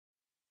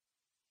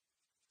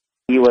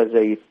He was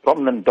a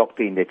prominent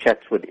doctor in the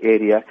Chatsworth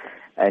area,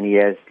 and he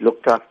has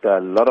looked after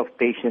a lot of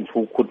patients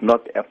who could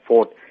not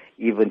afford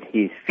even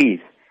his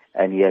fees.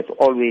 And he has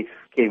always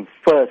came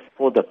first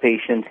for the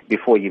patient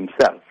before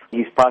himself.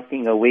 His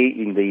passing away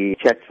in the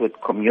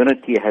Chatsworth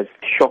community has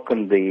shocked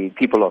the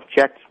people of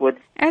Chatsworth.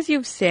 As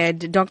you've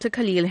said, Dr.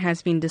 Khalil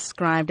has been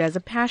described as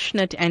a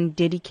passionate and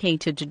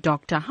dedicated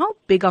doctor. How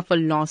big of a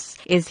loss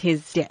is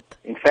his death?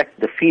 In fact,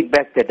 the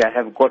feedback that I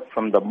have got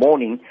from the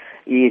morning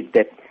is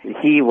that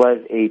he was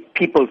a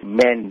people's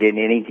man than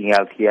anything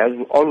else. He has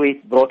always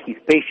brought his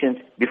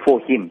patients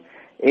before him.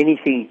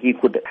 Anything he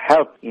could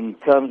help in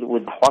terms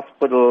with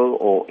hospital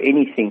or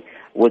anything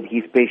with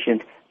his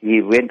patients,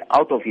 he went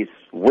out of his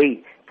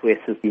way to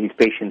assist his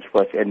patients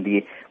first. And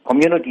the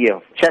community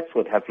of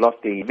Chatsworth have lost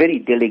a very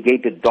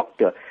delegated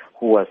doctor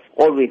who was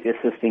always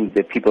assisting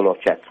the people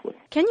of Chatsworth.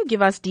 Can you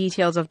give us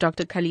details of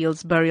Dr.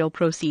 Khalil's burial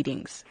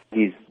proceedings?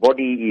 His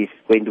body is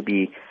going to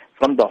be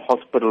from the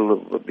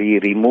hospital be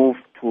removed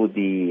to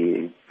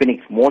the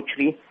Phoenix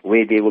mortuary,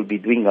 where they will be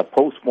doing a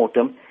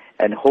post-mortem,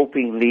 and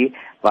hopefully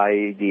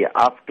by the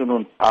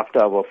afternoon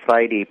after our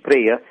Friday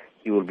prayer,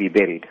 he will be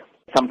buried.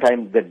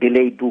 Sometimes the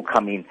delay do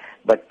come in,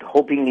 but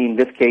hopingly in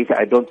this case,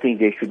 I don't think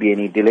there should be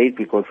any delays,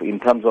 because in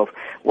terms of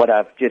what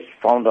I've just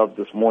found out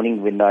this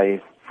morning when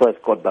I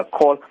first got the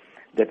call,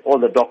 that all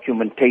the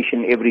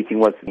documentation, everything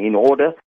was in order.